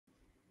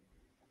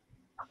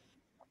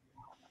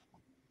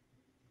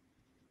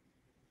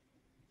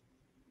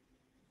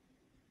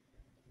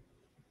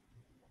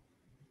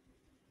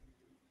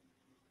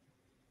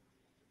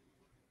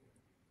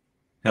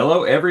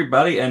Hello,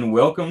 everybody, and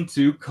welcome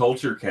to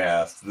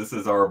Culturecast. This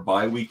is our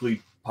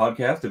bi-weekly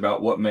podcast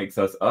about what makes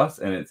us us,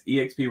 and it's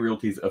eXp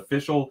Realty's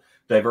official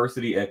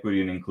diversity, equity,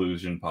 and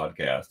inclusion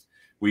podcast.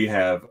 We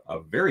have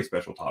a very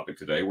special topic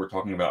today. We're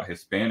talking about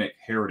Hispanic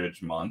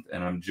Heritage Month,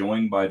 and I'm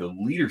joined by the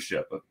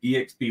leadership of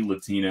eXp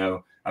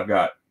Latino. I've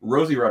got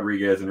Rosie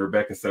Rodriguez and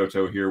Rebecca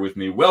Soto here with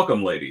me.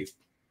 Welcome, ladies.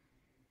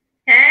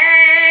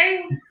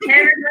 Hey,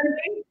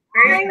 everybody.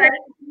 Very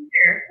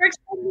excited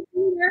to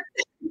be here.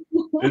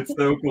 It's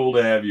so cool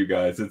to have you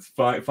guys. It's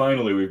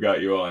finally we've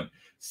got you on.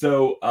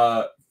 So,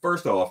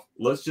 first off,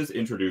 let's just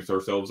introduce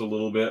ourselves a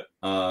little bit.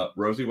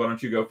 Rosie, why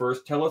don't you go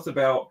first? Tell us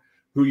about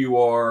who you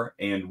are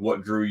and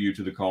what drew you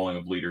to the calling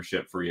of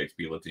leadership for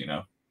eXp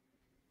Latino.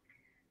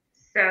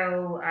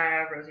 So,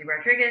 Rosie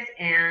Rodriguez,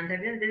 and I've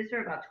been in business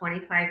for about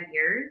 25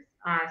 years.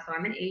 So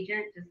I'm an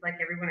agent just like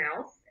everyone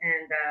else,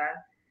 and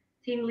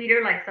team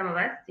leader like some of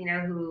us,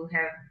 who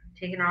have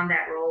taken on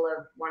that role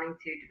of wanting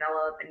to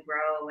develop and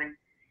grow and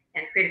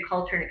create a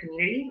culture and a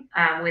community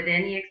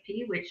within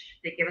eXp, which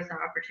they give us an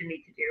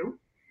opportunity to do.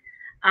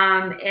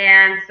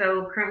 And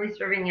so currently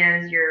serving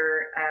as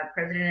your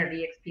president of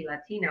eXp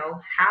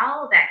Latino.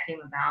 How that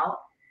came about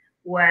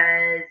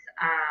was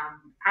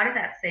out of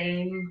that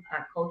same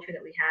culture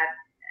that we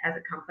had as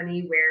a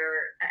company,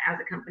 where as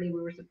a company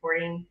we were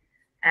supporting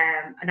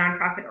a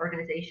nonprofit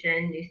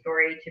organization, New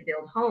Story, to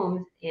build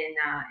homes in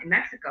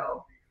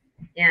Mexico.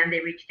 And they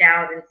reached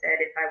out and said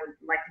if I would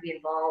like to be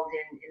involved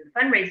in the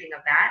fundraising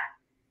of that.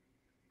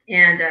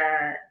 And,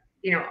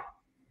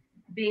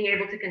 being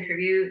able to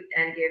contribute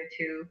and give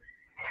to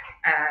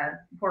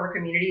poorer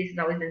communities has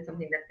always been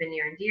something that's been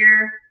near and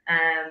dear.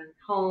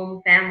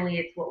 Home, family,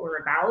 it's what we're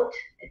about.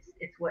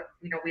 It's what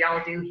we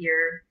all do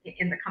here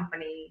in the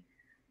company,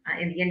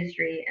 in the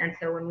industry. And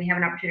so when we have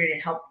an opportunity to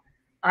help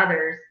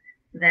others,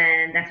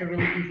 then that's a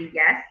really easy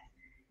yes.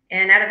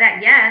 And out of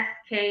that yes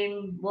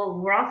came, well,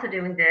 we're also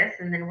doing this,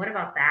 and then what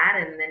about that?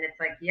 And then it's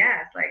like,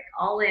 yeah, it's like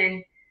all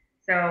in.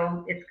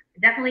 So it's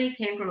definitely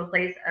came from a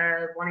place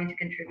of wanting to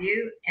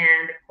contribute,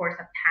 and of course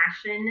a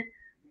passion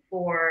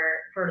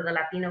for the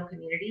Latino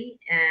community,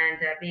 and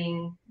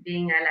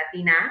being a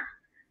Latina,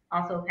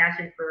 also a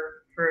passion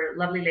for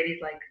lovely ladies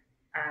like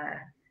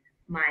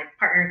my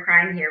partner in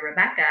crime here,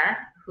 Rebecca,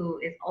 who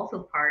is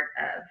also part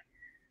of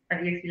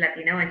eXp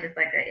Latino and just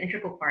like an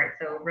integral part.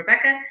 So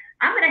Rebecca,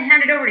 I'm going to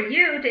hand it over to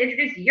you to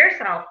introduce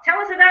yourself. Tell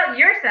us about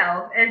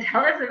yourself and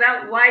tell us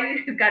about why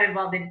you got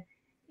involved in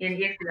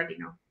eXp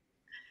Latino.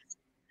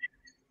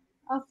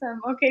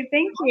 Awesome. Okay,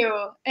 thank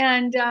you.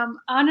 And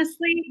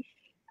honestly,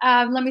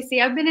 let me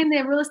see. I've been in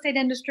the real estate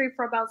industry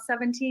for about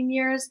 17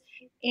 years,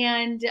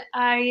 and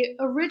I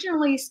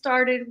originally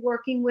started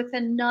working with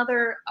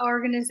another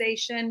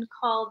organization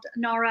called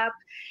NAREP,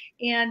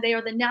 and they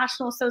are the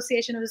National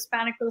Association of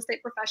Hispanic Real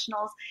Estate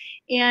Professionals.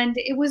 And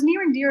it was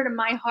near and dear to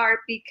my heart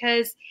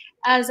because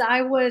as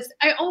I'm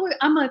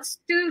a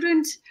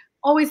student,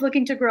 always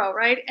looking to grow,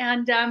 right?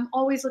 And I'm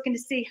always looking to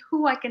see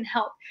who I can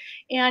help.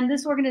 And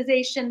this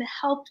organization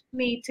helped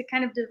me to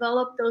kind of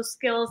develop those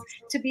skills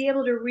to be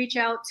able to reach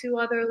out to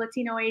other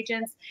Latino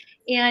agents.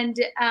 And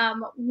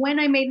when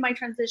I made my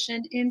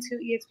transition into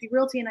eXp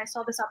Realty and I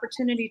saw this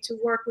opportunity to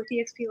work with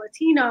eXp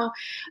Latino,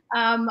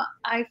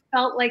 I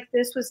felt like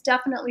this was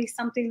definitely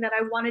something that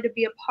I wanted to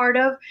be a part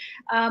of.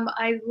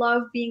 I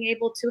love being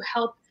able to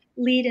help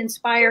lead,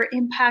 inspire,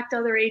 impact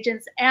other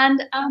agents.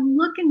 And I'm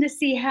looking to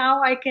see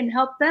how I can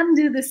help them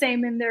do the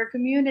same in their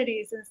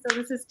communities. And so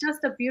this is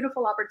just a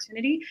beautiful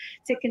opportunity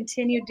to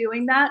continue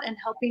doing that and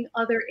helping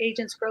other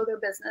agents grow their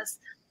business.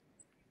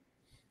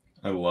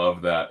 I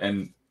love that.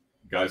 And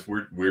guys,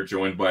 we're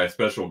joined by a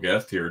special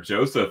guest here.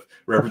 Joseph,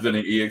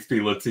 representing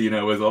eXp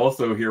Latino, is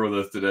also here with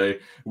us today.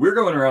 We're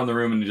going around the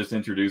room and just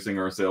introducing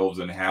ourselves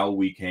and how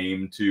we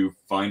came to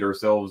find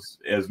ourselves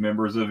as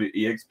members of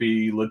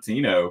eXp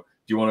Latino.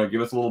 Do you want to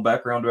give us a little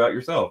background about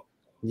yourself?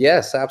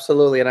 Yes,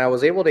 absolutely. And I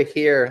was able to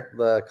hear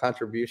the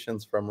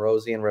contributions from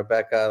Rosie and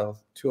Rebecca,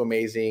 two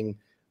amazing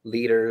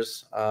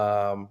leaders,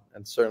 and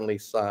certainly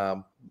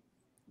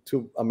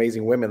two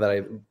amazing women that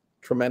I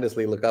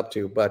tremendously look up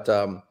to. But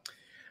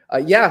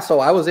so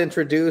I was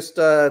introduced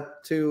to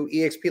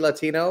eXp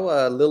Latino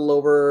a little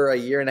over a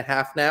year and a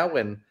half now,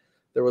 and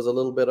there was a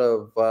little bit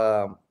of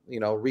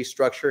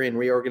restructure and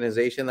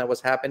reorganization that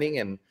was happening,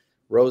 and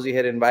Rosie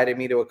had invited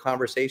me to a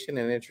conversation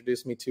and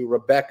introduced me to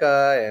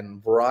Rebecca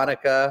and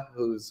Veronica,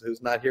 who's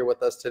not here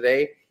with us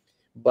today.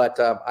 But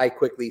I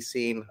quickly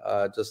seen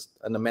just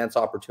an immense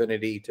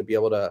opportunity to be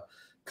able to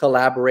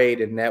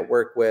collaborate and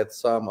network with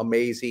some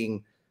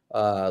amazing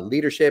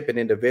leadership and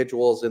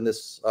individuals in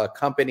this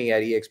company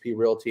at eXp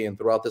Realty and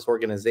throughout this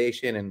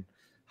organization, and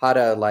how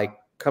to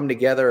come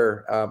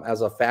together as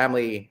a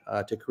family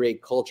to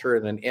create culture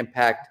and an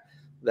impact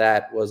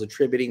that was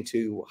attributing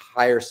to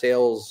higher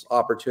sales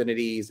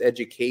opportunities,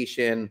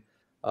 education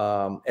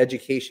on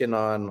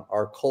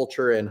our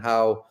culture and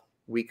how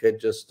we could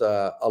just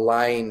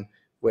align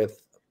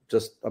with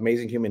just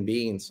amazing human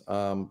beings,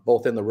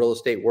 both in the real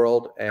estate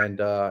world and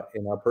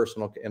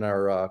in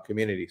our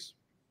communities.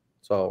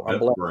 So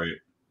I'm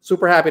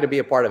super happy to be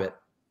a part of it.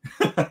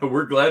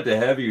 We're glad to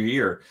have you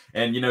here.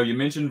 And, you know, you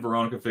mentioned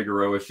Veronica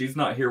Figueroa. She's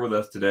not here with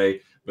us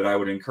today, but I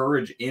would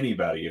encourage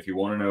anybody, if you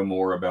want to know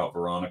more about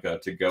Veronica,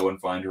 to go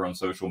and find her on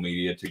social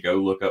media, to go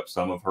look up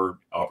some of her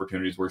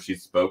opportunities where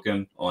she's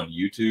spoken on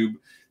YouTube.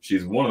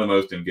 She's one of the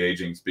most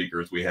engaging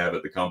speakers we have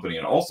at the company.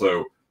 And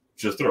also,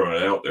 just throwing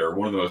it out there,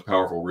 one of the most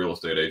powerful real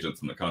estate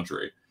agents in the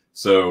country.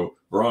 So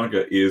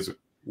Veronica is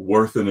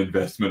worth an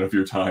investment of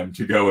your time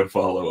to go and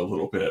follow a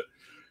little bit.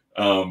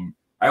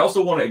 I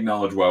also want to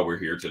acknowledge why we're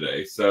here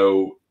today.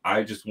 So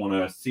I just want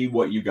to see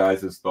what you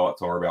guys'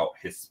 thoughts are about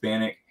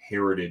Hispanic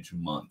Heritage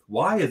Month.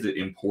 Why is it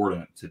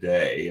important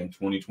today in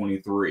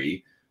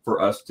 2023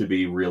 for us to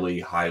be really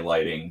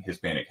highlighting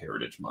Hispanic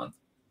Heritage Month?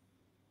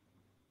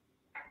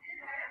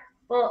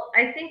 Well,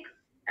 I think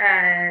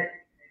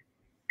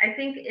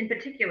in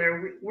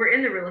particular, we're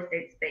in the real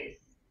estate space,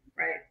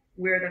 right?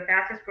 We're the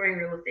fastest growing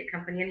real estate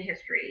company in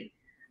history.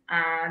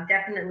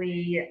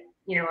 Definitely,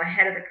 you know,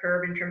 ahead of the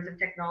curve in terms of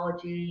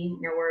technology. You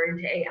know, we're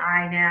into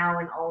AI now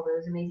and all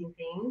those amazing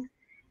things.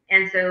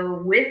 And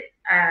so with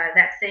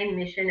that same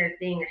mission of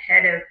being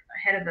ahead of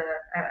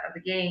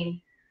the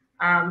game,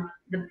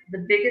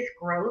 the biggest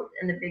growth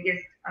and the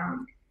biggest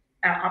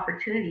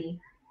opportunity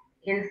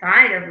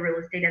inside of real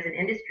estate as an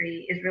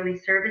industry is really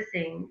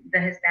servicing the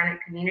Hispanic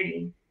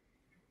community.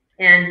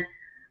 And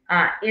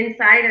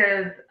inside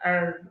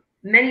of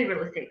many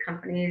real estate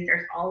companies,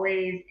 there's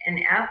always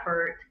an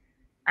effort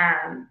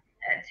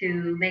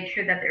to make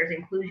sure that there's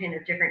inclusion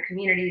of different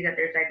communities, that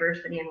there's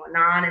diversity and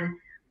whatnot. And,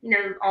 you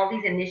know, all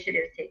these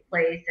initiatives take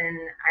place, and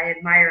I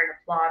admire and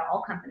applaud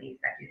all companies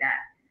that do that.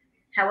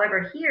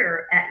 However,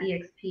 here at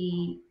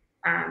EXP,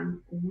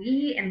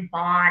 we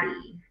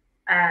embody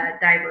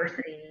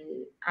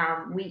diversity.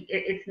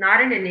 It's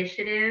not an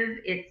initiative.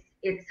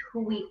 It's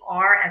who we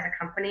are as a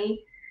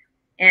company.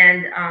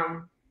 And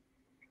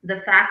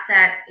the fact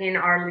that in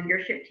our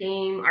leadership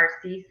team, our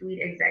C-suite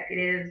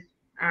executives,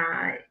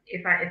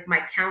 if my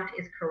count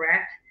is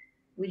correct,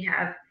 we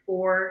have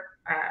 4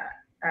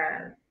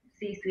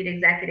 C-suite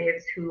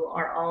executives who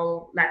are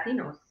all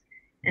Latinos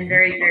and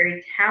very,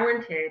 very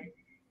talented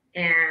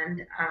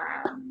and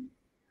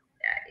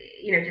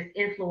you know, just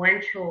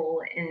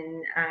influential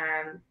and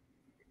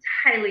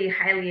highly,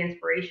 highly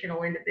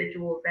inspirational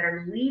individuals that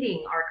are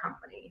leading our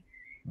company.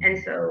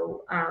 And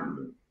so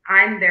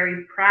I'm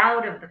very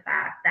proud of the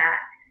fact that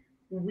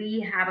we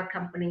have a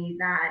company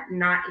that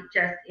not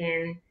just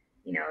in,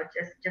 you know,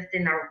 just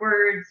in our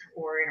words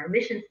or in our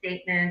mission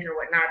statement or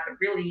whatnot, but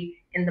really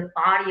in the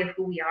body of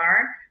who we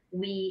are,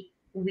 we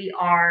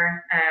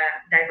are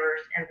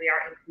diverse and we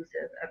are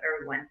inclusive of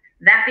everyone.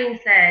 That being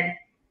said,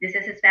 this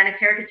is Hispanic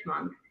Heritage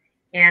Month.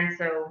 And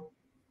so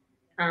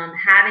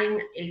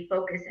having a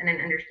focus and an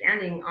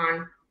understanding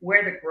on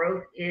where the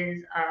growth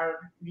is of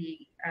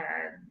the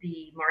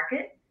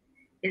market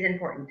is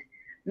important.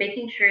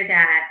 Making sure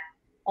that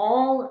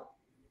all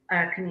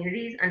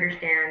communities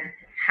understand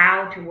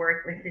how to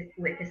work with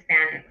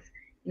Hispanics.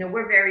 You know,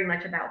 we're very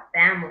much about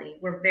family.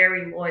 We're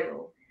very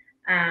loyal.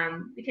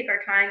 We take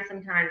our time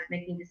sometimes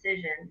making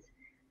decisions.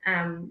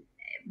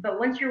 But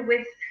once you're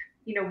with,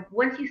 you know,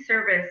 once you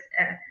service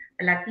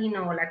a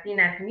Latino or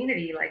Latina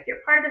community, like you're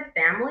part of the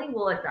family,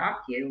 we'll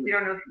adopt you. We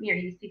don't know if, you know,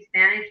 you speak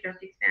Spanish, don't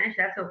speak Spanish,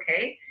 that's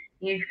okay.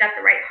 You've got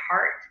the right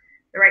heart,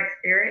 the right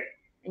spirit,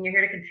 and you're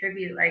here to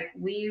contribute. Like,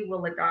 we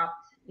will adopt,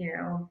 you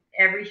know,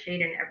 every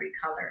shade and every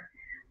color.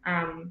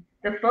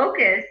 The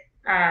focus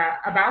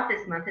about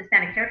this month,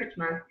 Hispanic Heritage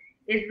Month,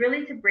 is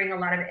really to bring a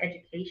lot of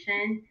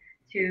education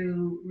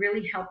to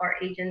really help our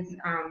agents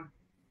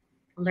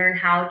learn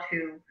how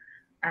to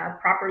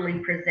properly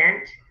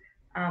present,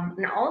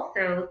 and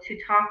also to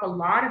talk a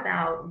lot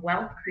about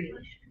wealth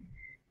creation.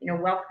 You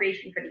know, wealth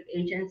creation for the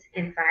agents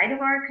inside of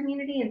our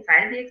community,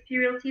 inside of the EXP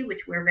Realty,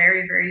 which we're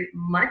very, very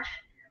much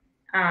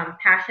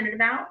passionate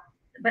about,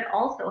 but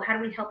also how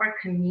do we help our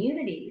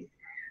communities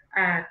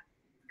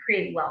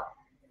create wealth?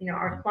 You know,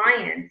 our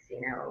clients,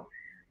 you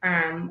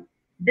know,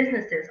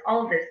 businesses,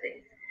 all of those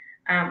things.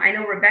 I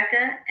know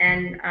Rebecca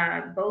and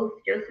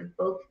Joseph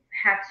both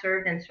have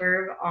served and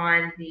serve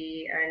on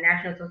the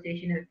National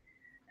Association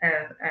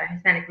of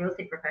Hispanic Real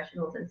Estate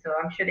Professionals, and so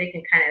I'm sure they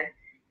can kind of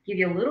give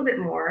you a little bit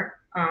more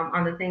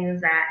on the things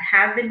that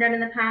have been done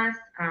in the past,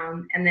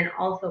 and then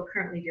also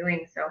currently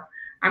doing. So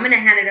I'm going to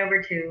hand it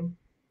over to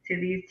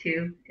these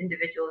 2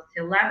 individuals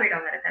to elaborate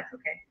on that, if that's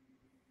okay.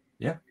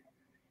 Yeah.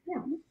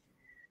 Yeah.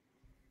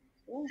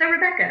 So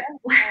Rebecca,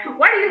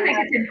 why do you think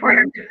it's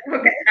important to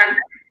focus on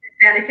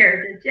Hispanic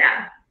heritage?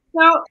 Yeah.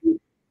 So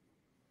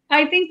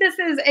I think this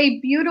is a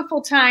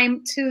beautiful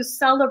time to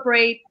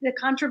celebrate the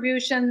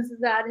contributions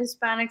that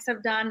Hispanics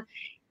have done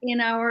in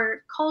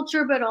our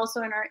culture, but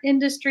also in our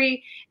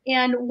industry.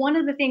 And one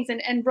of the things,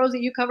 and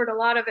Rosie, you covered a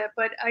lot of it,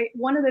 but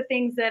one of the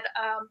things that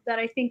that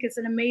I think is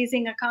an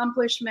amazing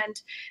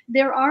accomplishment,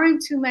 there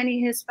aren't too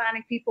many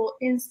Hispanic people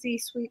in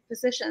C-suite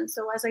positions.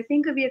 So as I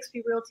think of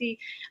EXP Realty,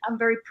 I'm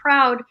very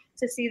proud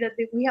to see that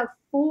we have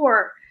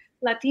 4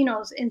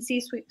 Latinos in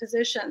C-suite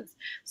positions.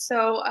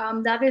 So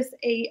that is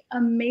a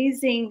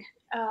amazing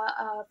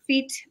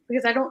feat,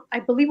 because I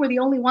believe we're the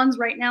only ones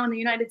right now in the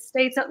United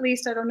States, at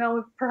least. I don't know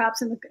if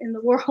perhaps in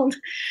the world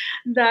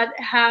that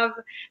have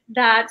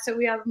that. So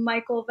we have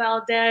Michael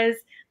Valdez,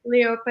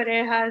 Leo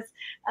Parejas,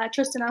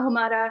 Tristan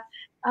Ahumada.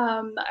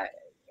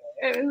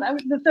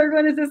 The third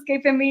one is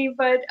escaping me,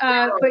 but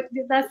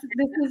this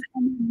is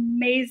an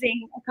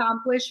amazing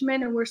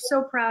accomplishment, and we're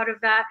so proud of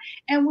that.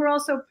 And we're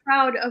also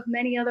proud of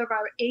many other of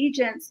our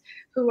agents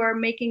who are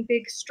making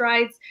big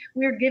strides.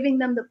 We're giving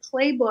them the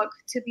playbook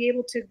to be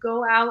able to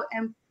go out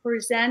and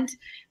present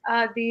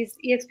these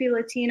EXP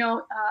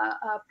Latino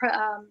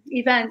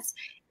events,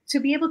 to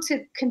be able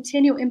to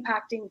continue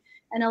impacting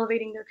and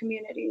elevating their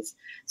communities.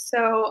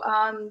 So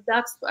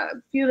that's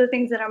a few of the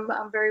things that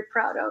I'm very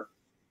proud of,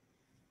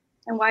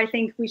 and why I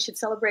think we should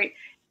celebrate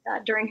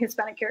during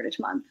Hispanic Heritage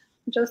Month.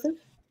 Joseph?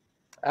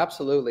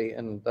 Absolutely.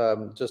 And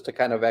just to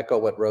kind of echo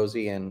what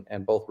Rosie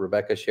and both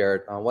Rebecca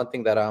shared, one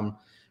thing that I'm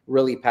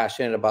really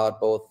passionate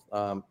about, both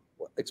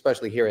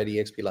especially here at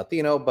EXP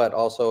Latino, but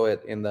also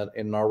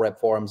in our rep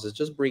forums, is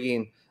just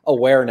bringing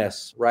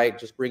awareness, right?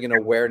 Just bringing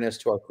awareness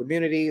to our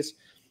communities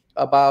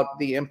about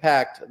the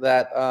impact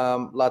that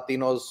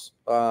Latinos,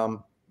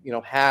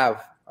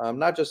 have,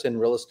 not just in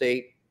real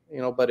estate,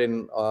 but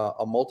in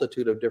a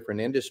multitude of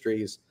different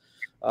industries.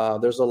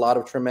 There's a lot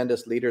of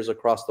tremendous leaders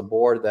across the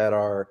board that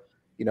are,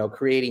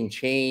 creating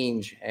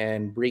change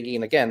and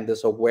bringing, again,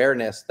 this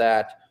awareness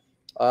that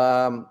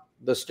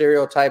the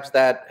stereotypes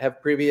that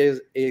have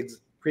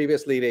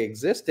previously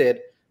existed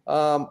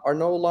are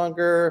no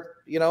longer,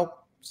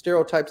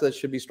 stereotypes that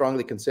should be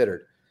strongly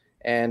considered.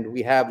 And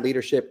we have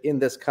leadership in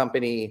this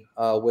company,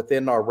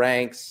 within our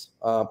ranks,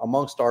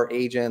 amongst our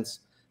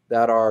agents,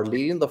 that are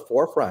leading the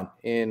forefront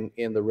in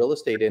the real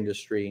estate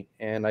industry.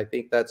 And I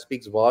think that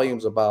speaks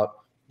volumes about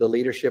the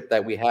leadership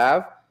that we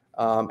have,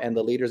 and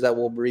the leaders that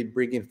we'll be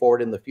bringing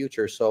forward in the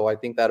future. So I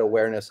think that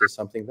awareness is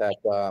something that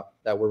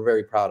we're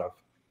very proud of.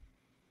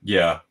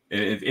 Yeah,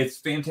 it's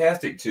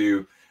fantastic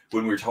too,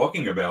 when we're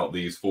talking about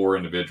these 4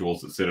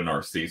 individuals that sit in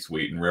our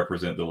C-suite and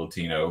represent the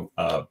Latino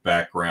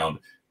background.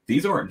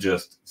 These aren't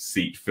just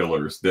seat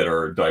fillers that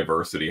are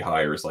diversity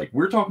hires. Like,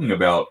 we're talking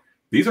about,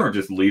 these aren't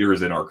just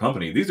leaders in our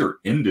company. These are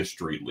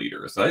industry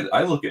leaders.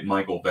 I look at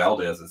Michael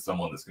Valdez as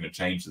someone that's going to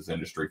change this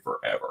industry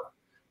forever,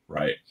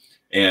 right?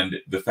 And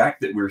the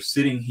fact that we're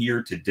sitting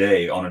here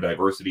today on a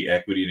diversity,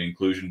 equity, and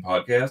inclusion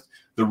podcast,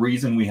 the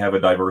reason we have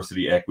a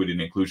diversity, equity,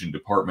 and inclusion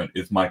department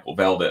is Michael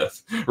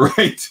Valdez,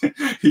 right?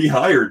 He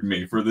hired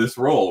me for this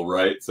role,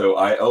 right? So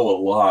I owe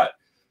a lot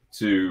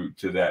to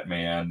that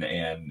man,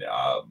 and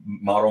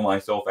model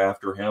myself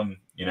after him,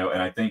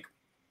 and I think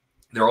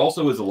there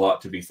also is a lot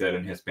to be said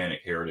in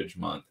Hispanic Heritage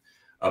Month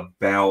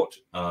about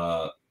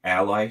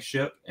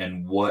allyship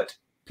and what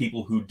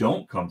people who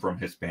don't come from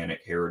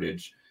Hispanic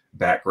heritage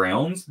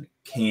backgrounds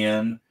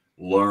can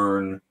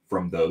learn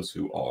from those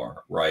who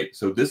are, right?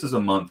 So this is a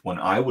month when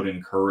I would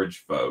encourage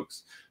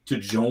folks to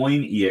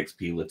join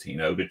EXP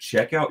Latino, to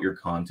check out your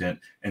content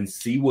and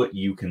see what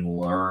you can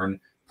learn,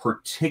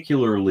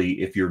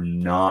 particularly if you're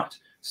not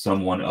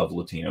someone of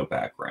Latino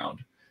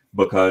background.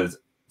 Because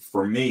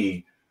for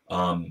me,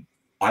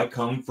 I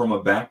come from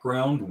a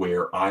background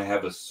where I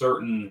have a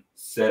certain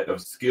set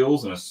of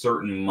skills and a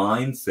certain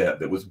mindset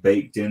that was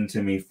baked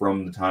into me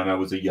from the time I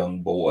was a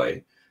young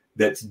boy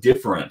that's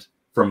different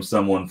from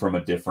someone from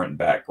a different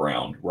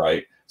background,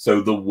 right?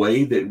 So the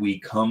way that we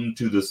come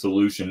to the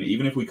solution,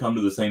 even if we come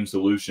to the same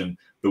solution,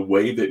 the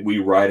way that we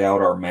write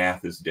out our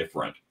math is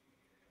different.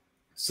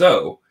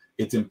 So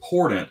it's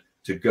important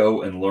to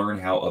go and learn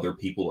how other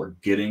people are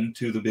getting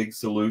to the big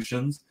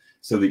solutions,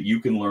 so that you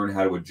can learn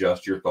how to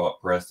adjust your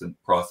thought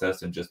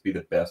process and just be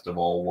the best of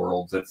all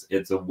worlds.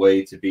 It's a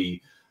way to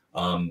be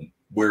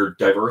where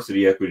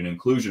diversity, equity, and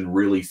inclusion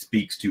really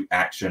speaks to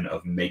action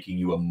of making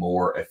you a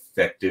more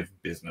effective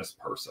business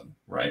person,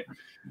 right?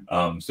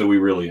 So we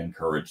really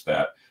encourage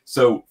that.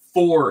 So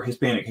for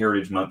Hispanic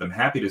Heritage Month, I'm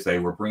happy to say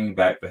we're bringing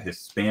back the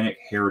Hispanic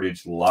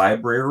Heritage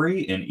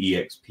Library in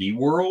EXP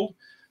World.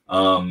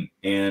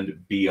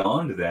 And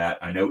beyond that,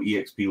 I know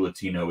EXP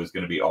Latino is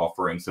going to be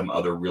offering some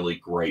other really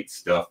great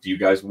stuff. Do you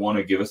guys want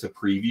to give us a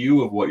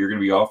preview of what you're going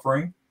to be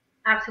offering?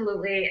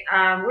 Absolutely.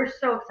 We're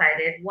so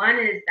excited. One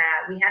is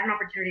that we had an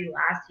opportunity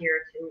last year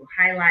to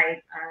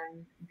highlight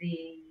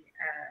the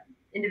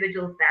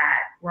individuals that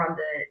were on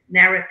the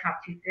NAREP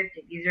Top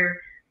 250. These are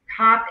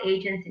top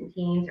agents and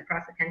teams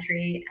across the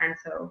country. And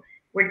so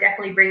we're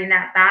definitely bringing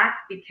that back,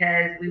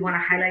 because we want to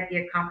highlight the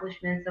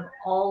accomplishments of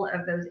all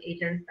of those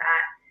agents that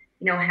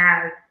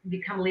have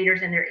become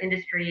leaders in their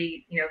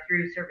industry,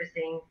 through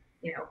servicing,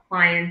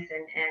 clients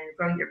and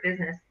growing their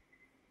business.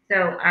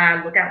 So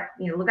look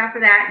out for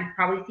that. You've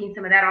probably seen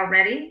some of that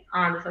already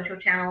on the social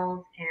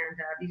channels, and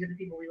these are the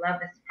people we love.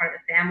 This is part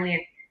of the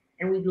family,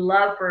 and we'd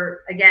love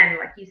for, again,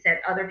 like you said,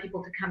 other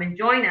people to come and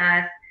join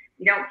us.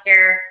 We don't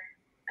care,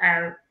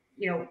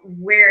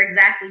 where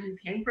exactly you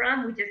came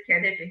from. We just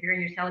care that you're here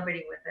and you're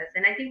celebrating with us.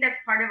 And I think that's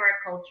part of our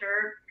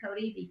culture,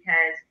 Cody,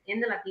 because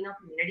in the Latino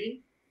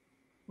community,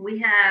 we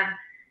have,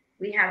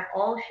 We have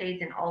all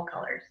shades and all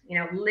colors,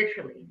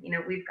 literally.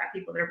 We've got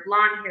people that are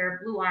blonde hair,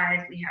 blue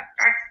eyes. We have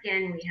dark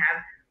skin. We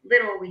have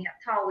little. We have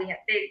tall. We have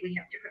big. We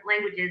have different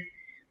languages.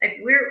 Like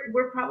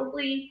we're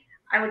probably,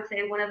 I would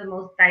say, one of the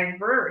most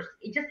diverse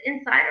just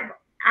inside of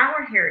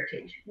our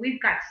heritage.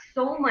 We've got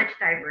so much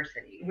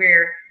diversity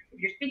where if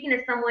you're speaking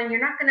to someone,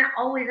 you're not going to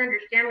always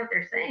understand what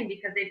they're saying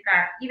because they've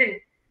got even,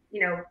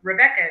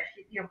 Rebecca,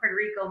 she, Puerto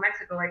Rico,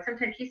 Mexico, like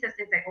sometimes she says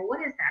things like, well, what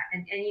is that?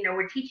 And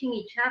we're teaching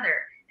each other.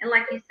 And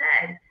like you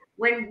said,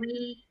 when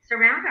we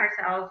surround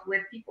ourselves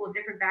with people with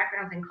different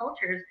backgrounds and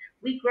cultures,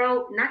 we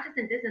grow not just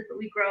in business, but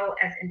we grow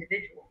as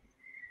individuals.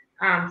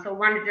 So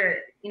wanted to,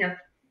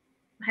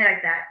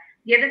 highlight that.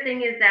 The other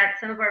thing is that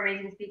some of our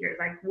amazing speakers,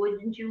 like,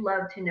 wouldn't you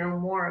love to know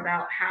more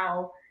about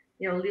how,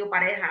 Leo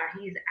Pareja,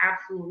 he's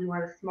absolutely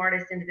one of the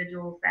smartest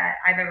individuals that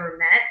I've ever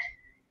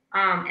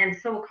met, and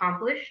so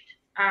accomplished,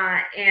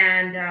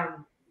 and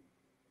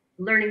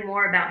learning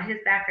more about his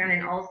background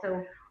and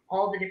also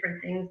all the different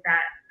things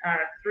that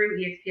through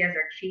EXP as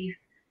our chief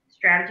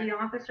strategy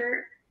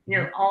officer,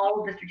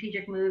 all the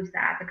strategic moves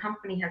that the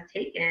company has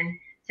taken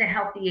to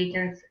help the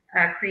agents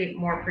create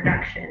more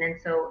production. And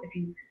so if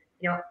you,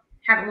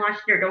 haven't watched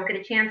it or don't get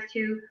a chance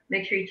to,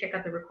 make sure you check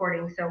out the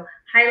recording. So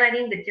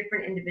highlighting the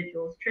different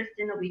individuals.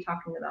 Tristan will be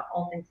talking about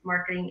all things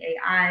marketing,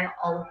 AI,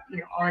 all the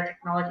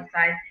technology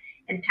side.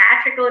 And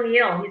Patrick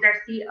O'Neill, he's our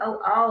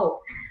COO.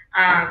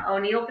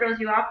 O'Neill throws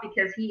you off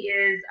because he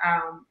is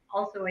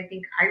also, I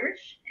think,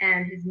 Irish,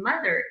 and his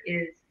mother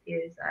is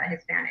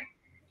Hispanic.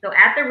 So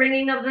at the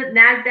ringing of the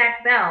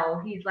NASDAQ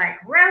bell, he's like,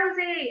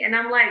 Rosie. And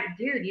I'm like,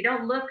 dude, you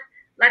don't look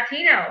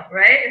Latino,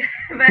 right?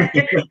 But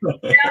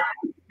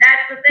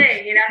that's the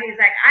thing, he's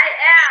like, I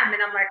am.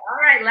 And I'm like, all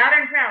right, loud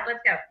and proud, let's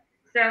go.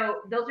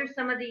 So those are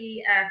some of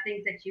the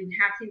things that you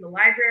have seen, the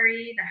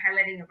library, the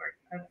highlighting of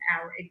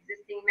our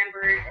existing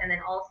members, and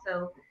then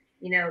also,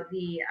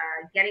 the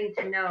getting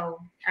to know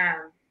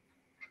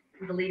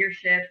the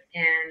leadership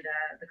and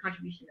the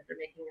contribution that they're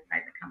making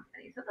inside the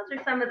company. So those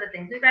are some of the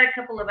things. We've got a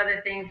couple of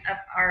other things up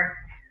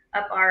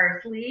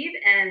our sleeve,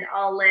 and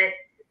I'll let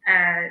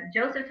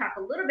Joseph talk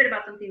a little bit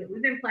about something that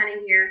we've been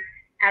planning here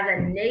as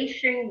a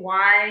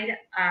nationwide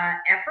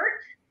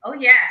effort. Oh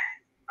yes.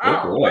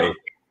 Oh boy.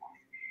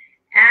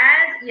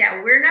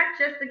 We're not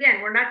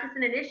just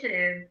an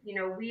initiative.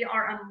 We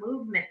are a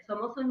movement.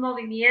 Somos un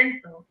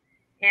movimiento.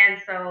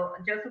 And so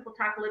Joseph will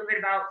talk a little bit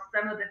about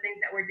some of the things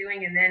that we're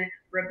doing, and then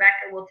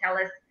Rebecca will tell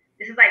us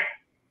this is like,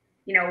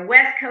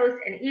 West Coast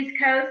and East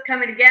Coast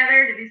coming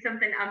together to do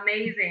something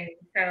amazing.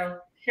 So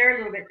share a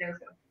little bit,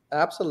 Joseph.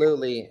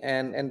 Absolutely.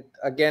 And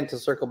again, to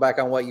circle back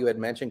on what you had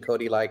mentioned,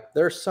 Cody, like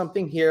there's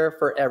something here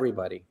for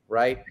everybody,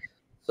 right?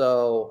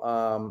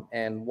 So,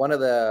 and one of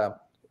the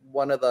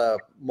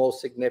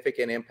most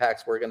significant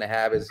impacts we're going to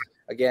have is,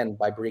 again,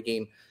 by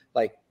bringing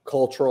like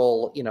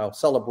cultural,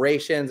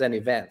 celebrations and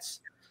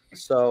events.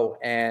 So,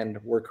 and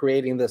we're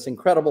creating this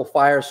incredible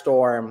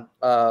firestorm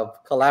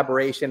of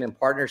collaboration and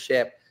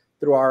partnership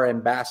through our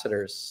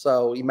ambassadors.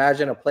 So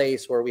imagine a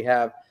place where we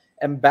have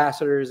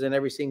ambassadors in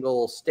every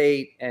single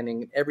state and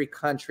in every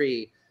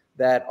country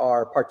that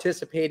are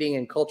participating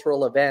in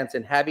cultural events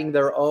and having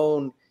their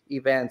own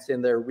events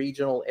in their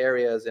regional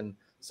areas and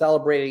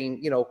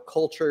celebrating,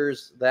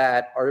 cultures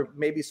that are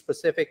maybe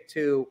specific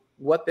to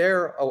what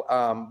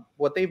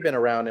they've been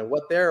around and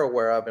what they're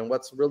aware of and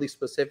what's really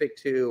specific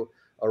to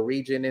a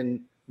region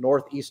in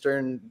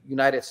northeastern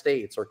United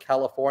States or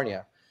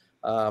California.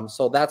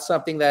 So that's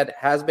something that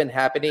has been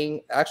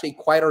happening actually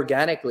quite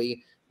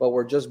organically, but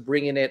we're just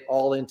bringing it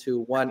all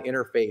into one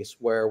interface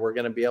where we're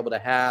going to be able to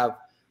have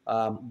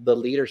the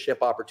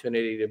leadership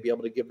opportunity to be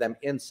able to give them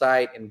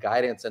insight and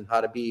guidance and how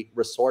to be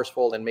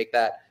resourceful and make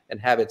that and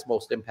have its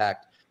most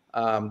impact.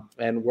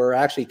 And we're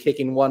actually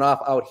kicking one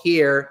off out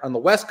here on the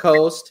West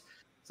Coast,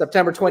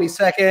 September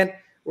 22nd.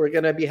 We're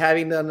going to be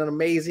having an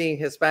amazing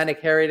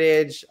Hispanic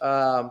heritage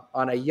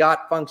on a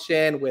yacht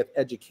function with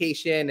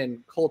education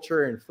and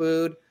culture and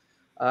food.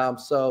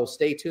 So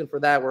stay tuned for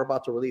that. We're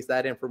about to release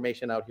that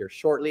information out here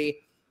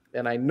shortly.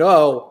 And I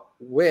know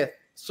with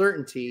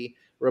certainty,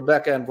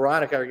 Rebecca and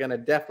Veronica are going to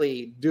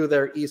definitely do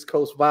their East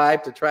Coast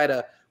vibe to try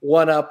to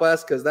one-up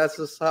us, because that's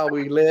just how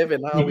we live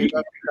and how we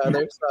love each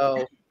other.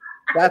 So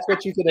that's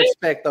what you can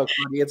expect, though,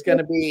 Cody. It's going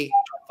to be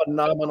a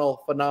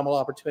phenomenal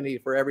opportunity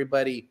for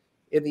everybody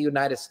in the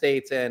United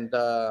States and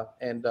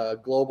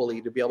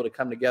globally to be able to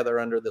come together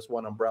under this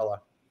one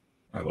umbrella.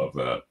 I love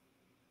that.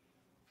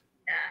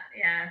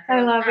 Yeah. So,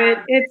 I love it.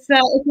 It's a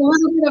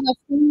little bit of a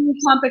free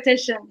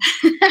competition.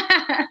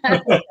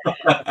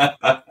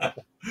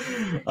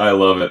 I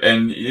love it.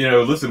 And,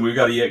 listen, we've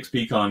got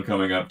EXPCon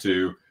coming up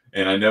too.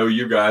 And I know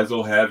you guys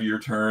will have your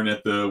turn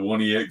at the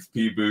One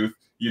EXP booth.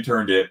 You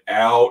turned it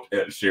out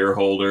at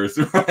shareholders,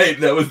 right?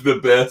 That was the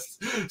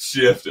best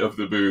shift of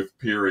the booth,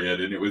 period.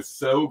 And it was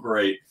so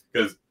great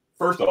because,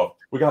 first off,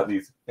 we got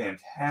these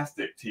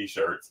fantastic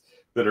T-shirts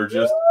that are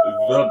just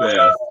the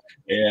best.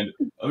 And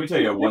let me tell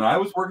you, when I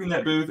was working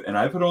that booth and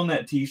I put on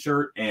that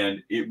T-shirt,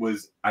 and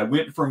I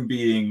went from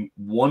being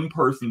one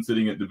person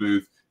sitting at the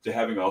booth to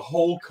having a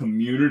whole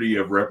community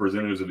of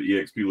representatives of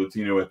EXP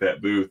Latino at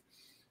that booth.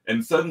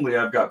 And suddenly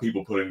I've got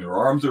people putting their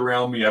arms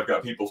around me. I've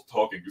got people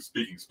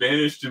speaking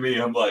Spanish to me.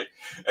 I'm like,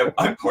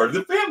 I'm part of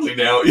the family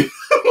now.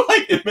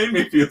 Like, it made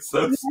me feel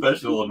so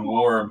special and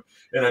warm.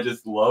 And I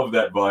just love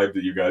that vibe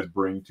that you guys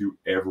bring to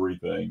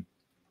everything.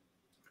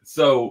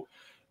 So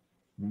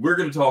we're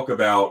going to talk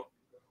about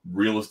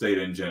real estate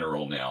in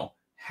general now.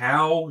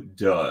 How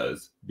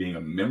does being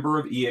a member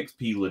of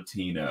EXP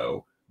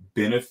Latino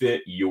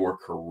benefit your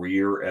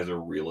career as a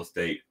real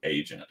estate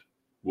agent?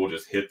 We'll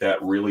just hit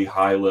that really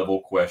high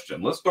level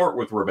question. Let's start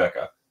with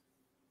Rebecca.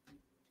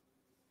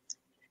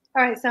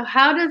 All right. So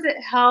how does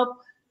it help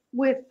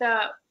with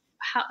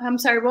I'm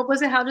sorry, what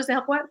was it? How does it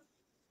help what?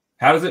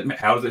 How does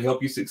it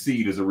help you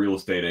succeed as a real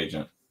estate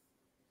agent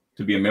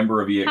to be a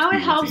member of EXP How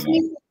it helps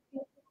Latino?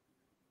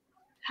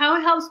 How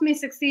it helps me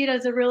succeed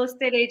as a real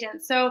estate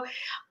agent. So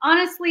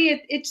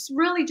honestly, it's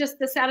really just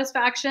the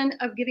satisfaction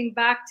of giving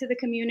back to the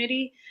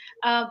community,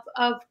 of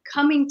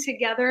coming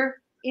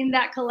together in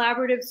that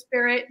collaborative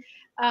spirit.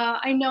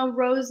 I know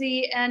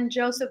Rosie and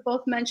Joseph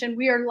both mentioned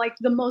we are like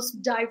the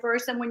most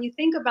diverse. And when you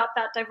think about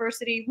that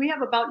diversity, we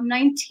have about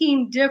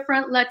 19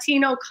 different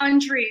Latino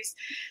countries.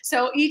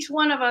 So each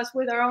one of us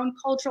with our own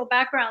cultural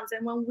backgrounds.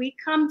 And when we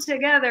come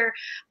together,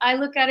 I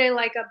look at it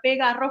like a big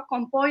arroz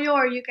con pollo,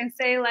 or you can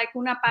say like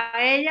una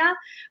paella,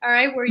 all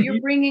right, where you're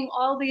bringing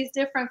all these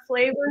different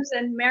flavors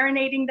and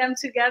marinating them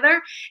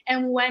together.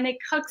 And when it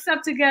cooks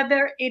up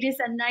together, it is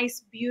a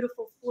nice,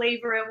 beautiful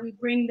flavor. And we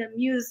bring the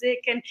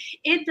music, and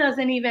it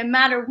doesn't even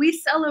matter. We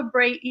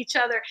celebrate each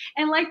other.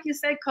 And like you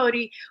said,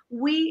 Cody,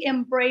 we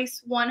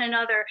embrace one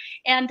another.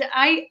 And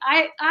I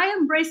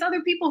embrace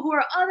other people who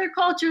are other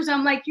cultures.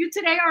 I'm like, you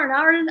today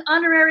are an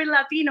honorary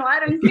Latino. I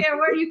don't care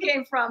where you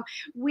came from.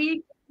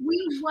 We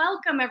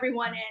welcome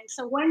everyone in.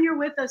 So when you're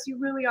with us, you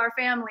really are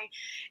family.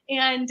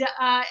 And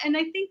I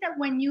think that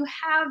when you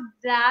have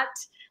that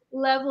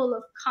level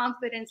of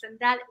confidence and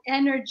that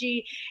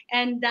energy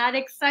and that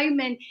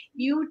excitement,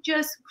 you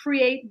just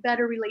create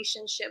better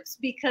relationships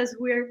because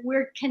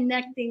we're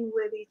connecting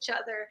with each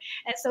other.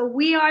 And so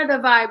we are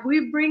the vibe.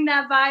 We bring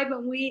that vibe,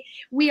 and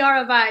we are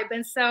a vibe.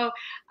 And so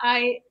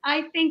I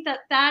think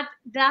that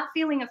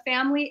feeling of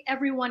family,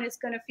 everyone is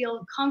going to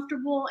feel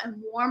comfortable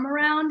and warm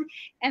around,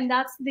 and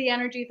that's the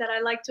energy that I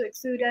like to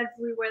exude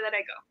everywhere that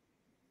I go.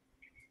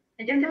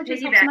 And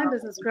just helps my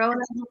business grow,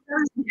 and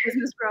my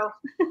business grow.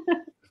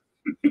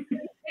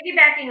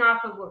 Piggybacking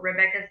off of what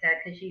Rebecca said,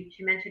 because she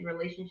mentioned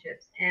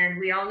relationships, and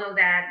we all know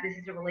that this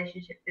is a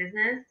relationship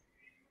business,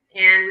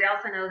 and we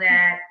also know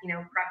that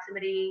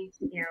proximity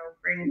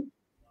brings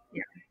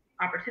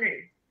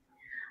opportunity.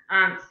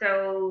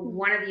 So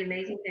one of the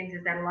amazing things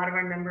is that a lot of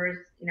our members,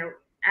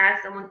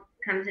 as someone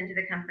comes into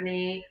the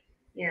company,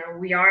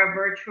 we are a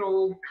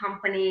virtual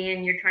company,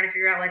 and you're trying to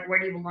figure out like where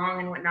do you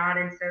belong and whatnot,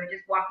 and so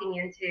just walking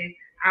into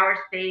our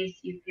space,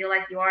 you feel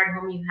like you are at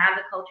home. You have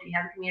the culture, you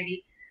have the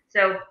community.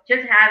 So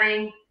just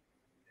having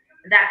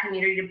that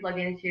community to plug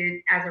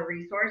into as a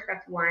resource,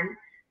 that's one.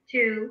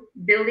 Two,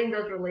 building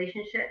those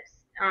relationships.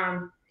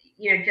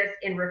 Just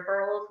in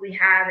referrals, we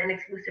have an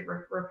exclusive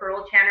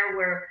referral channel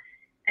where,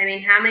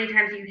 how many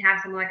times do you have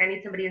someone like, I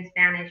need somebody in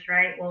Spanish,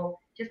 right? Well,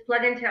 just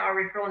plug into our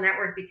referral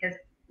network because,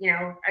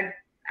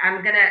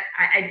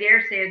 I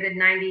dare say a good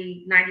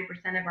 90%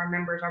 of our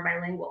members are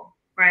bilingual,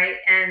 right?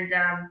 And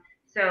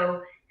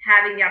so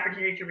having the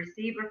opportunity to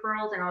receive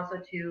referrals and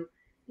also to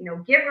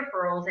give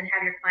referrals and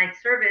have your client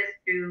service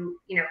through,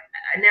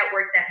 a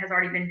network that has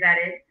already been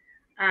vetted.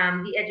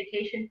 The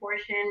education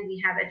portion, we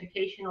have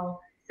educational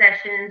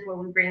sessions where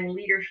we bring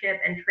leadership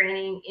and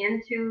training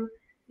into,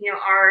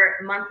 our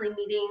monthly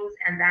meetings,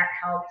 and that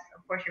helps,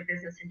 of course, your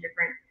business in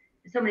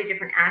so many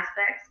different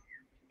aspects.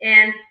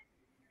 And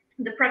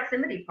the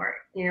proximity part,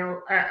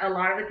 a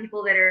lot of the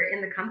people that are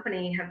in the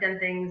company have done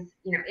things,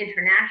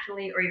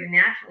 internationally or even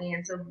nationally.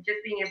 And so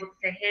just being able to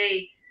say,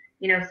 hey,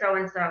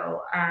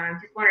 so-and-so,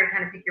 just wanted to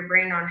kind of pick your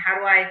brain on how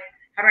do I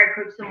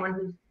approach someone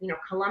who's,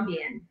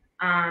 Colombian,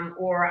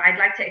 or I'd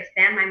like to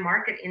expand my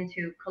market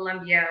into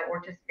Colombia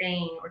or to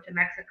Spain or to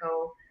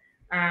Mexico.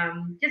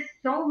 Just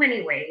so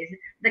many ways.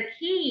 The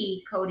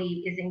key,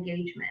 Cody, is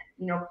engagement,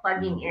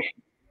 plugging in.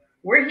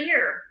 We're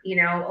here,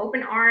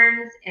 open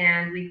arms,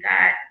 and we've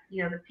got,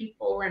 the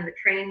people and the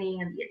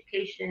training and the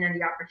education and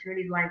the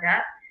opportunities lined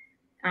up.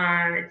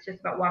 It's just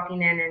about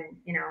walking in and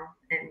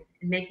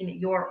making it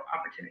your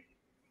opportunity.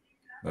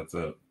 That's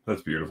it.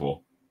 That's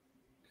beautiful.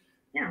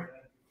 Yeah.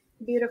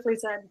 Beautifully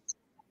said.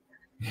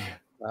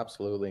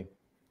 Absolutely.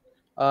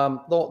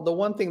 The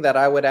one thing that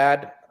I would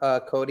add,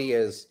 Cody,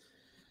 is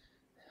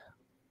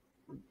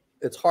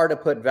it's hard to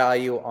put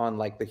value on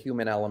like the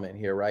human element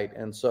here, right?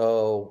 And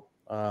so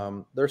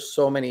there's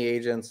so many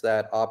agents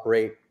that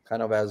operate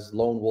kind of as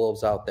lone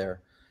wolves out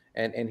there.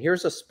 And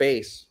here's a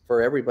space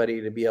for everybody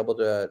to be able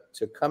to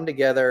come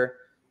together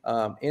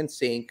in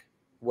sync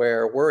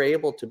where we're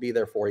able to be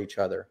there for each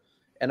other.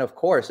 And of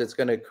course, it's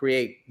going to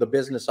create the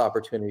business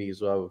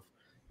opportunities of,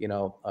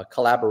 a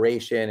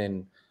collaboration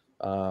and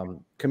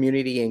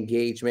community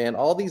engagement,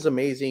 all these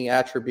amazing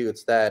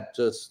attributes that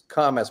just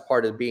come as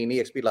part of being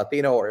EXP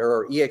Latino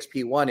or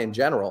EXP1 in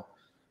general.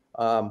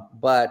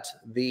 But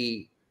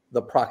the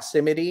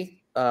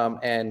proximity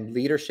and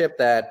leadership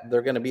that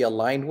they're going to be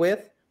aligned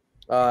with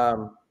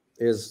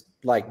is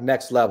like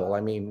next level.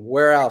 I mean,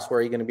 where else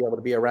were you going to be able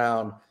to be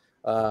around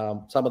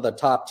some of the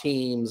top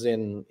teams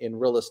in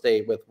real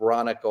estate with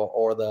Veronica,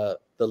 or the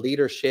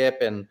leadership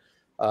and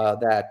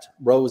that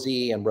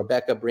Rosie and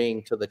Rebecca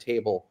bring to the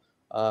table?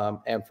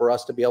 And for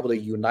us to be able to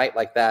unite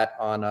like that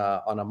on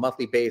a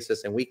monthly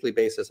basis and weekly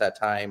basis at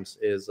times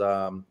is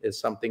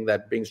something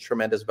that brings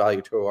tremendous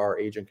value to our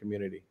agent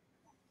community.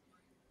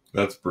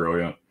 That's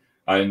brilliant.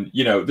 And,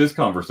 this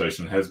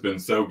conversation has been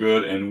so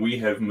good, and we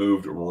have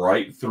moved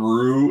right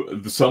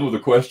through some of the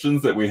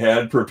questions that we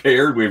had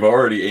prepared. We've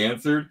already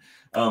answered.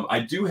 I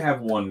do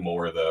have one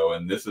more, though,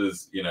 and this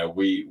is,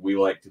 we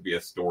like to be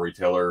a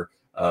storyteller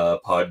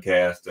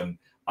podcast, and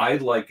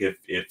I'd like if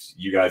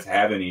you guys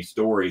have any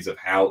stories of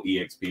how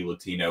EXP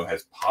Latino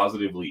has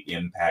positively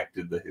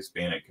impacted the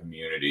Hispanic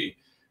community.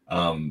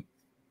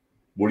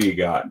 What do you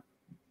got?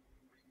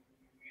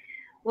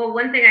 Well,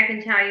 one thing I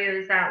can tell you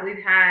is that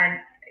we've had,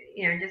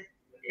 just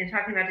in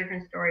talking about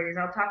different stories,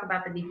 I'll talk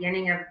about the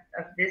beginning of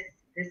this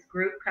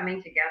group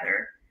coming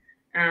together.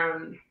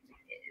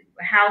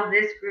 How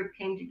this group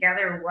came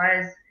together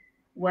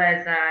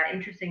was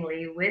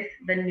interestingly with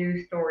the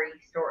New Story,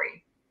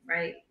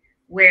 right?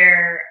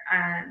 Where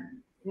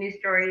New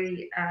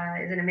Story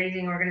is an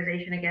amazing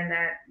organization, again,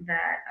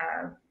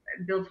 that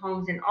builds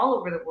homes in all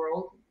over the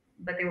world,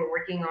 but they were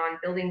working on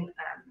building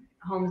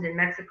homes in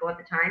Mexico at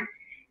the time.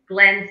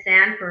 Glenn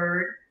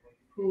Sanford,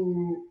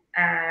 who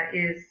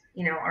is,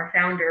 our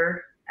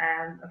founder,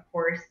 of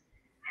course,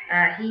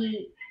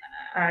 he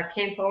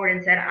came forward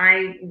and said,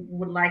 I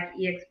would like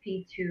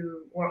EXP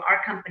to, or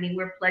our company,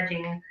 we're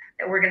pledging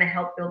that we're going to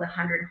help build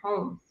 100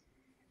 homes.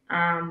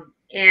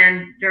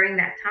 And during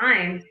that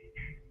time,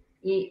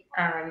 the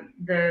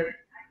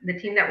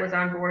team that was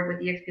on board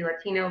with EXP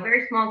Latino, a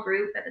very small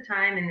group at the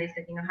time, and they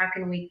said, how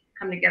can we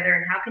come together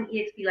and how can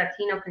EXP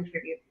Latino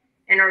contribute?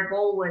 And our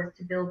goal was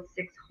to build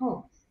 6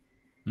 homes.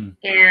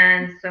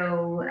 And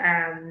so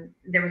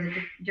there was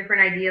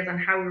different ideas on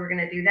how we were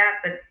going to do that,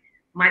 but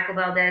Michael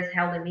Valdez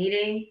held a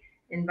meeting,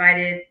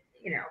 invited,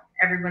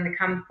 everyone to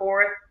come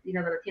forth. The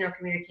Latino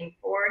community came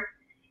forth,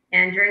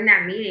 and during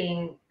that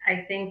meeting,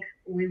 I think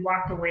we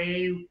walked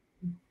away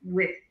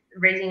with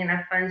raising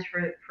enough funds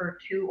for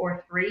 2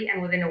 or 3,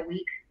 and within a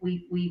week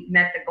we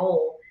met the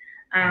goal.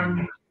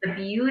 The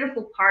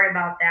beautiful part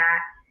about that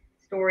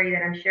story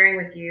that I'm sharing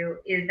with you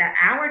is that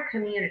our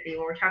community,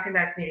 when we're talking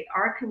about community,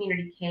 our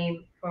community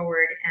came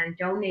forward and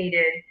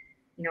donated.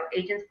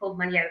 Agents pulled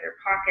money out of their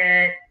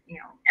pocket.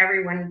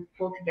 Everyone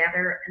pulled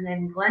together, and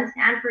then Glenn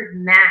Sanford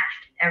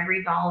matched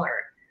every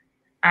dollar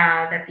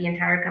that the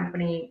entire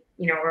company,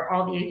 or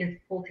all the agents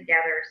pulled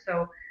together.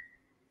 So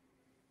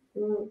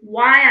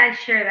why I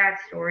share that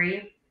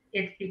story,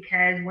 it's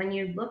because when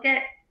you look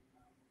at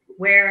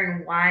where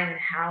and why and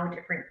how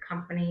different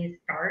companies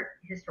start,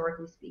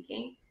 historically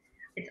speaking,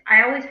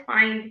 I always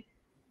find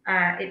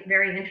it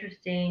very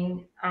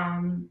interesting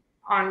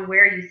on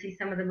where you see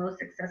some of the most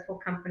successful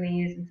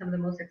companies and some of the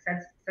most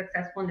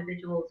successful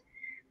individuals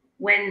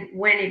when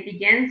it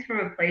begins from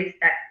a place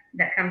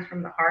that comes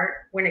from the heart,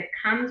 when it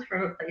comes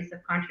from a place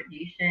of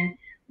contribution,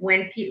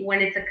 when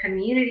it's a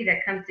community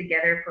that comes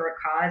together for a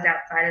cause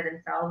outside of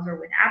themselves or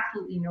with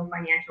absolutely no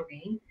financial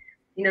gain.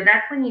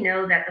 That's when you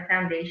know that the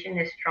foundation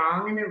is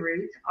strong and the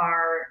roots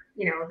are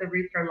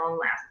long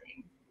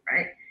lasting,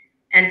 right?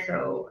 And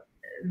so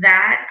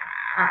that,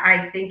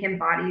 I think,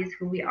 embodies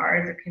who we are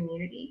as a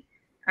community.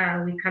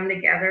 We come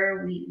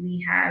together,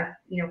 we have,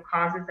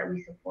 causes that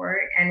we support,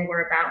 and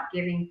we're about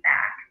giving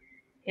back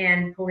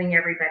and pulling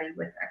everybody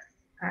with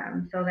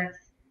us. So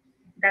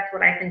that's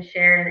what I can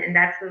share. And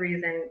that's the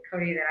reason,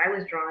 Cody, that I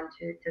was drawn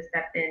to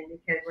step in,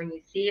 because when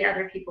you see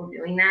other people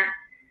doing that,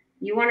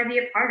 you want to be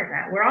a part of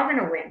that. We're all going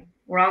to win.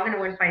 We're all going to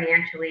win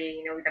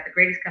financially. We've got the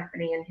greatest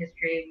company in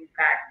history. We've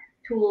got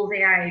tools,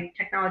 AI,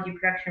 technology,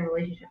 production,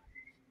 relationships.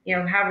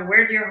 However,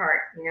 where's your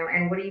heart,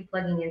 and what are you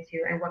plugging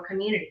into, and what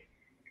community?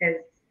 Because,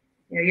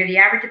 you're the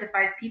average of the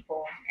 5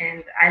 people.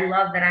 And I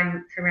love that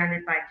I'm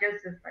surrounded by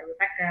Joseph, by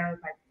Rebecca,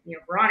 by,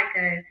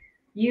 Veronica,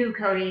 you,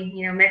 Cody,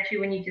 met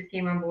you when you just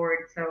came on board.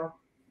 So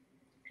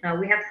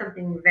we have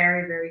something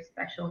very, very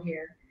special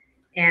here,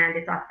 and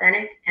it's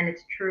authentic and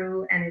it's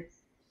true, and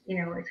it's,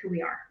 it's who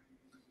we are.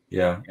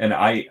 Yeah, and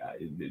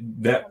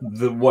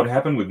what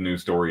happened with New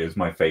Story is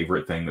my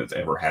favorite thing that's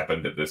ever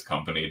happened at this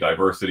company.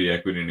 Diversity,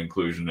 equity, and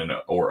inclusion,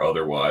 or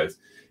otherwise.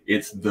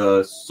 It's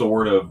the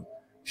sort of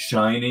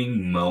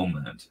shining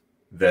moment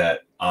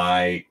that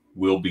I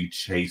will be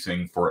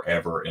chasing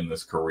forever in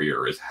this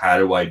career. Is how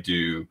do I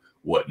do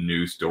what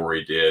New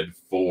Story did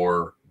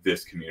for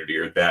this community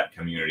or that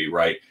community,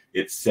 right?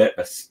 It set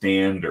a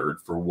standard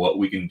for what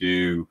we can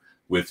do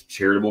with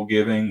charitable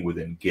giving, with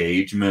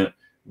engagement,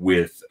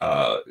 with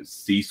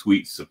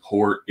C-suite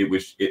support.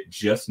 It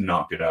just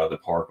knocked it out of the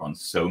park on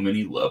so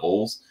many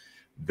levels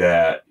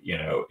that, you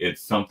know,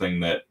 it's something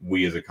that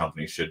we as a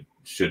company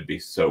should be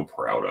so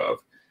proud of.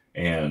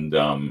 And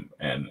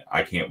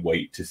I can't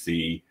wait to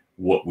see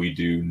what we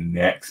do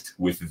next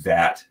with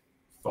that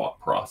thought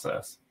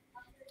process.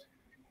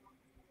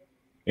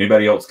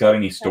 Anybody else got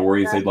any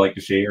stories they'd like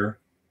to share?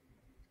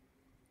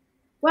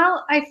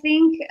 Well, I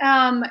think,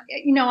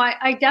 you know,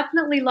 I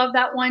definitely love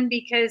that one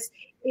because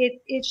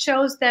it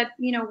shows that,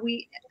 you know,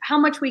 how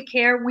much we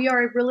care. We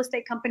are a real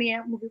estate company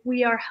and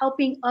we are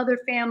helping other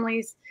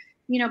families,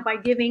 you know, by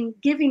giving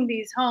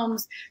these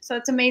homes. So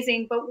it's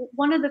amazing. But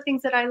one of the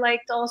things that I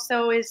liked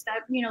also is that,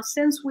 you know,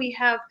 since we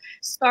have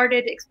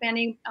started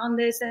expanding on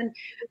this, and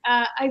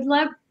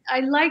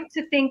I like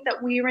to think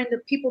that we are in the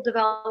people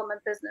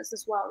development business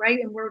as well, right?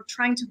 And we're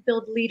trying to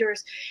build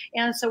leaders.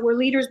 And so we're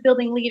leaders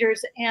building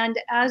leaders. And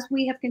as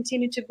we have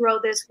continued to grow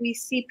this, we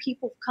see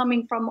people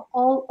coming from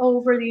all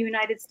over the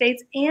United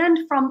States and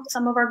from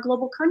some of our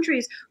global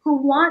countries who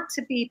want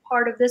to be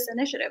part of this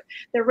initiative.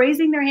 They're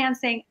raising their hands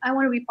saying, I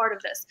want to be part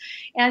of this.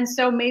 And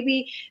so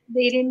maybe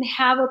they didn't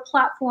have a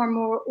platform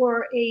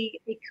or a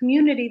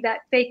community that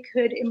they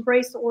could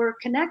embrace or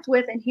connect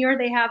with. And here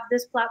they have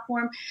this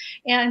platform.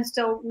 And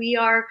so we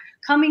are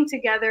coming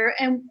together,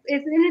 and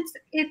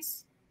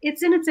it's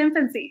in its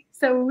infancy.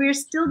 So we're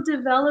still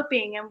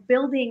developing and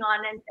building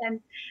on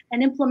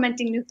and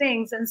implementing new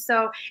things. And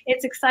so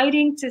it's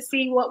exciting to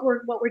see what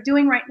we're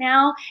doing right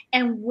now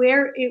and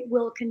where it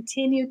will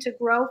continue to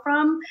grow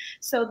from.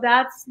 So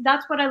that's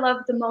what I love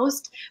the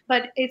most.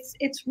 But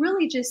it's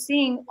really just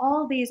seeing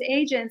all these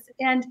agents,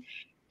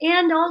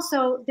 and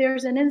also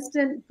there's an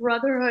instant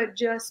brotherhood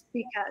just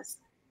because,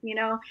 you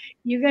know,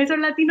 you guys are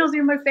Latinos,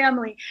 you're my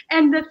family.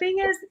 And the thing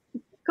is,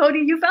 Cody,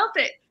 you felt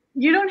it.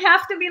 You don't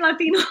have to be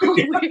Latino.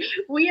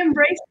 we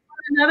embrace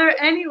one another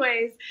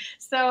anyways.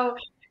 So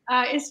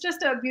it's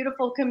just a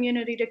beautiful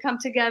community to come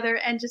together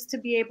and just to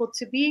be able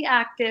to be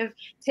active,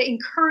 to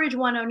encourage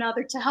one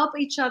another, to help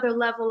each other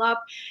level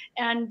up,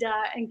 and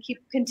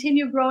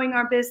continue growing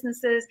our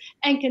businesses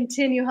and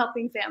continue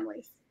helping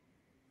families.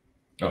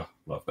 Oh,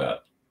 love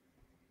that.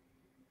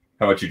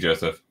 How about you,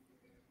 Joseph?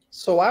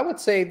 So I would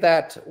say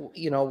that,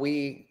 you know,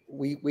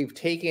 we've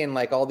taken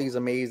like all these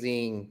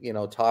amazing, you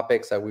know,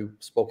 topics that we've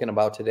spoken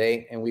about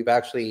today, and we've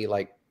actually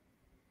like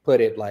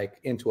put it like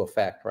into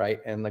effect, right?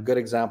 And a good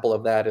example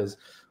of that is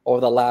over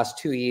the last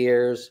 2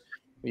 years,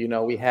 you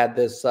know, we had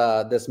this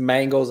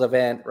Mangoes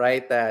event,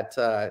 right? That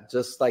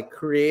just like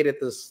created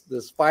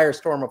this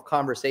firestorm of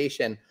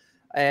conversation.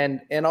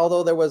 And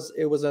although it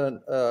was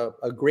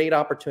a great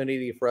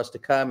opportunity for us to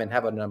come and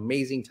have an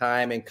amazing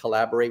time and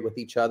collaborate with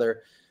each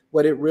other,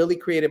 what it really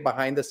created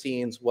behind the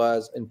scenes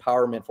was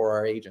empowerment for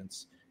our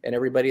agents and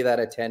everybody that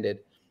attended.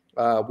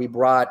 We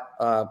brought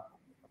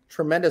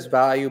tremendous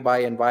value by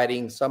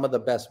inviting some of the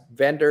best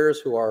vendors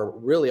who are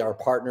really our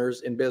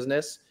partners in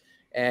business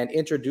and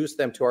introduced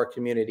them to our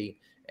community.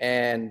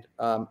 And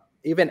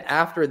even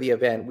after the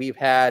event, we've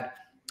had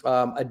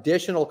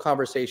additional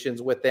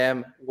conversations with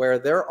them where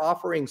they're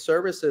offering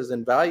services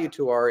and value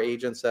to our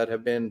agents that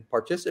have been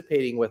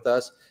participating with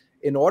us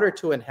in order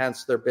to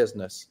enhance their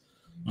business.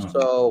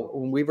 So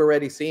we've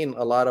already seen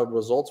a lot of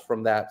results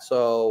from that.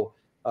 So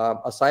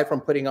aside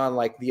from putting on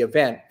like the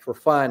event for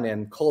fun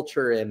and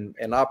culture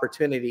and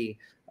opportunity,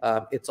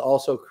 it's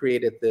also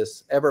created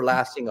this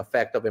everlasting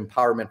effect of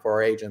empowerment for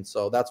our agents.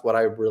 So that's what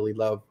I really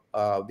love,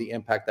 the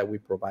impact that we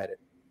provided.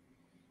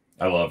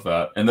 I love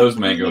that. And those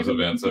Mangoes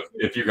events,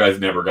 if you guys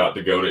never got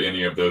to go to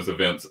any of those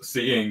events,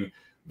 seeing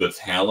the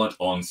talent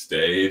on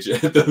stage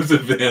at those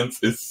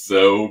events is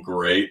so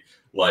great.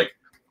 Like,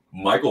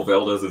 Michael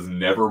Veldez is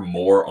never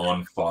more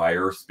on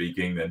fire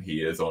speaking than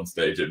he is on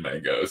stage at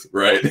Mangoes,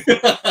 right?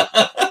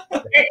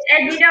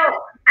 And you know,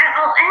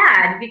 I'll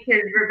add,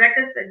 because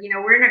Rebecca said, you know,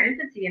 we're in our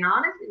infancy, and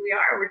honestly, we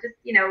are. We're just,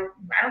 you know,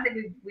 I don't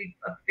think we've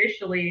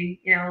officially,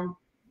 you know,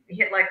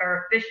 hit like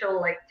our official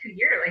like 2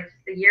 year, like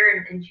just a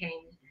year and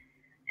change.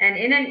 And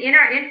in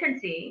our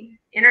infancy,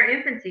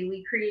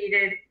 we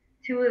created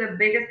two of the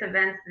biggest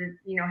events that,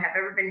 you know, have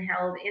ever been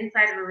held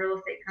inside of a real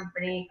estate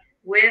company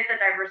with a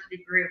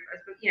diversity group,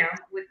 you know,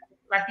 with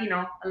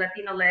Latino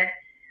led,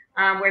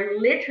 where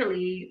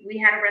literally we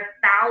had over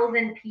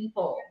 1,000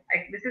 people.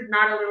 Like, this is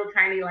not a little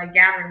tiny like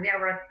gathering. We had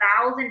over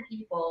 1,000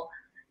 people,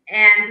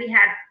 and we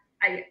had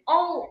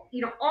all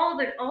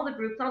the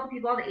groups, all the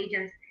people, all the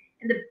agents.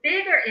 And the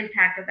bigger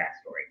impact of that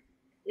story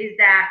is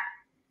that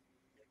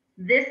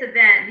this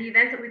event, the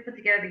events that we put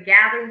together, the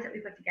gatherings that we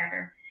put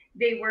together,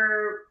 they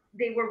were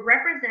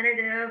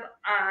representative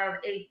of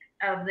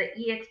the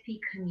EXP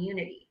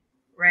community,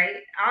 right?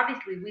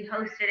 Obviously, we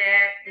hosted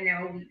it. You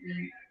know,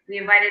 we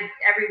invited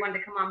everyone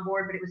to come on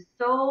board, but it was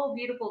so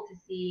beautiful to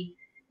see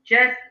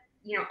just,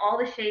 you know, all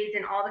the shades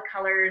and all the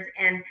colors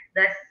and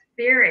the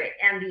spirit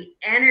and the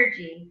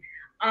energy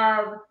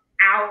of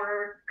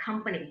our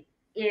company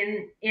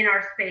in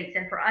our space.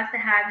 And for us to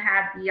have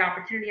had the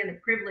opportunity and the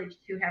privilege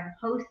to have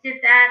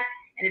hosted that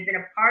and have been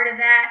a part of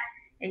that.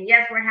 And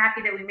yes, we're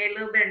happy that we made a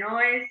little bit of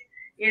noise,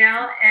 you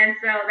know, and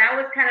so that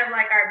was kind of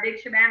like our big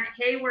shabam.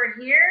 Hey, we're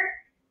here.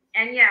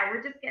 yeah,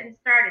 we're just getting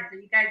started. So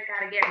you guys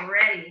got to get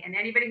ready. And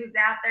anybody who's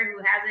out there who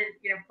hasn't,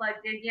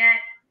 plugged in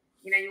yet,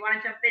 you want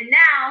to jump in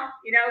now,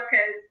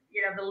 because,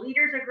 the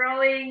leaders are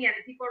growing and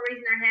the people are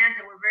raising their hands,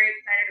 and we're very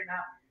excited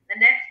about the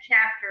next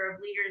chapter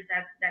of leaders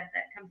that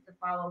comes to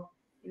follow,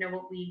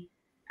 what we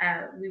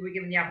were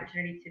given the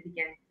opportunity to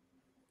begin.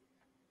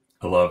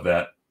 I love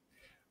that.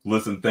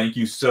 Listen, thank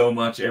you so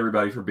much,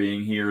 everybody, for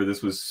being here.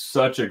 This was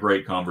such a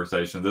great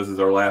conversation. This is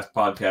our last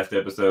podcast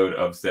episode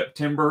of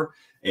September,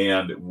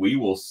 and we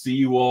will see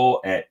you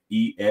all at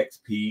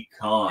EXP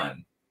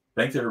Con.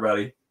 Thanks,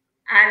 everybody.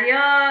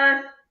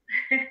 Adios.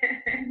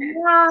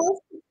 Yes.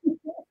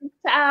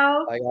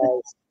 Ciao. Bye,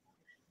 guys.